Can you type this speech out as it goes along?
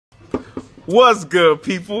What's good,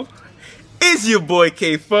 people? It's your boy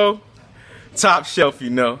K-Fo. Top shelf, you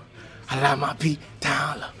know. I like my beat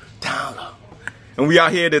down low, down low. And we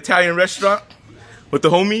out here at the Italian restaurant with the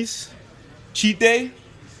homies. Cheat day.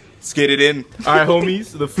 Let's get it in. All right,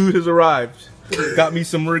 homies, the food has arrived. Got me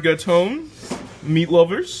some rigatone, meat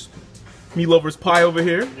lovers pie over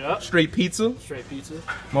here. Yep. Straight pizza. Straight pizza.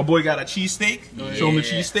 My boy got a cheesesteak. Oh, yeah. Show him the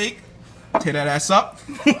cheesesteak. Tear that ass up.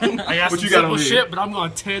 I got some simple shit, but I'm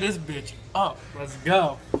gonna tear this bitch up. Let's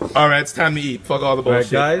go. All right, it's time to eat. Fuck all the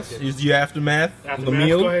bullshit. All right, guys, here's the aftermath of the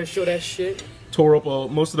meal. Go ahead and show that shit. Tore up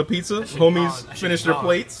most of the pizza. Homies finished their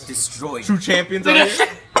plates. Destroyed. True champions out here.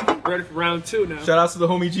 Ready for round 2 now. Shout out to the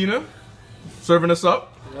homie Gina, serving us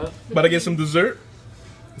up. Yep. About to get some dessert.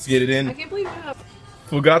 Let's get it in. I can't believe you have.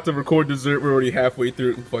 Forgot to record dessert. We're already halfway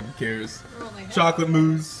through. Who fucking cares? Oh my God. Chocolate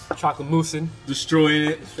mousse. Chocolate moussing. Destroying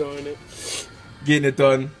it. Destroying it. Getting it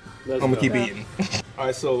done. Let's I'm gonna go. keep eating.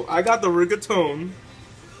 Alright, so I got the rigatone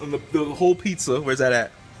on the whole pizza. Where's that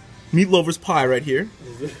at? Meat lover's pie right here.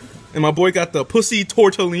 And my boy got the pussy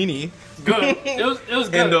tortellini. Good. It was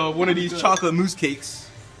good. And one of these chocolate mousse cakes.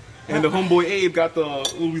 And the homeboy Abe got the,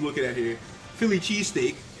 what are we looking at here? Philly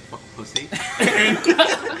cheesesteak. Fucking pussy. And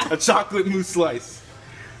a chocolate mousse slice.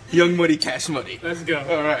 Young Money, Cash Money. Let's go.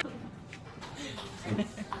 Alright.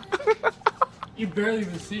 You barely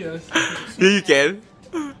even see us. Yeah, you can.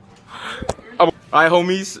 Alright,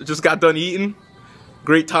 homies. Just got done eating.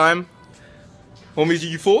 Great time. Homies,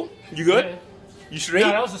 you full? You good? Yeah. You straight? No,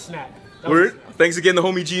 that was a snack. Word. Thanks again to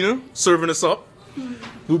homie Gina serving us up.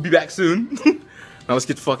 We'll be back soon. Now let's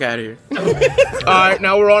get the fuck out of here. Alright,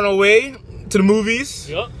 now we're on our way to the movies.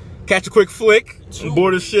 Yep. Catch a quick flick. 2.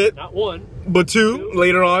 Bored as shit. Not 1. But 2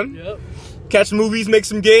 later on. Yep. Catch the movies, make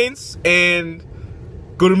some gains, and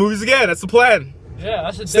go to the movies again. That's the plan. Yeah,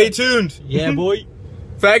 that's a Stay tuned. Yeah, boy.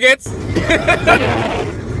 Faggots.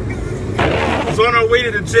 So on our way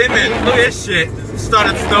to the gym, and look at this shit. It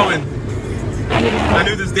started snowing. I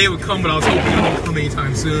knew this day would come, but I was hoping it wouldn't come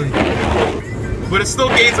anytime soon. But it's still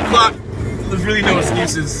gains o'clock. There's really no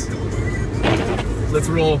excuses. Let's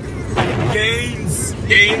roll. Gains.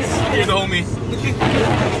 Gains. Here's the homie.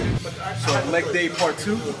 So leg day part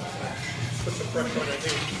 2.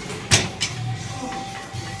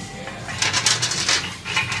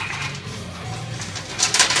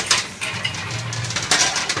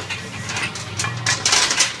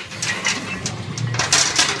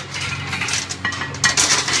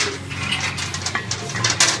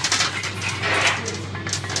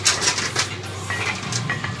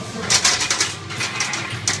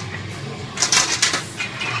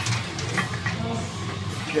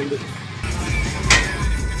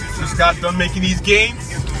 Just got done making these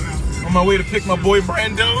gains. On my way to pick my boy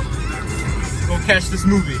Brando. Go catch this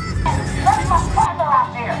movie. There's my partner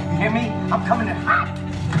out there. You hear me? I'm coming in hot.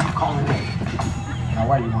 I'm calling in. Now,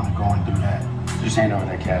 why you want to go and do that? Just hand over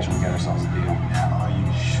that cash and we got ourselves a deal. Now, are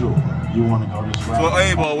you sure you want to go this route? So,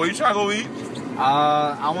 hey, boy, what you trying to go eat?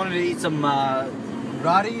 I wanted to eat some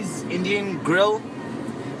Roddy's Indian Grill.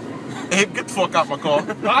 Hey, get the fuck out my car.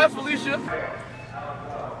 Hi, Felicia.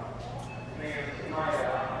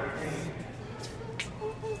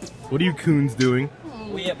 What are you coons doing?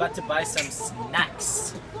 We about to buy some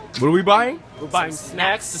snacks. What are we buying? We're buying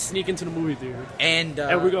snacks to sneak into the movie theater. And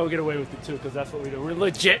we're gonna get away with it too, because that's what we do. We're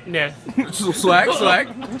legit, Neth. Swag.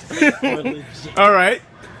 All right,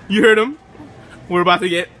 you heard him. We're about to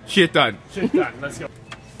get shit done. Shit done. Let's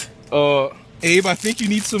go. Abe, I think you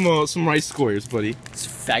need some rice squares, buddy. it's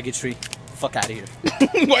faggotry. Fuck out of here.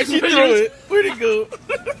 Why'd you throw it? Where'd it go?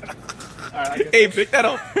 Right, Hey, pick that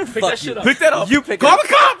up. pick that shit up. Pick that up. You pick Call it up.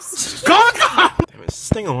 the cops. Call the cops. Damn it, is this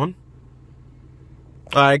thing on?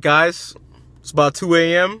 All right, guys. It's about 2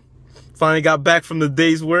 a.m. Finally got back from the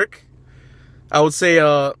day's work. I would say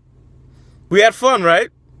we had fun, right?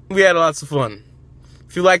 We had lots of fun.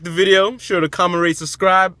 If you liked the video, sure to comment, rate,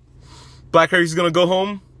 subscribe. Black Harry's gonna go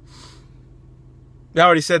home. I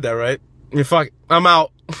already said that, right? Yeah, fuck it. I'm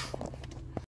out.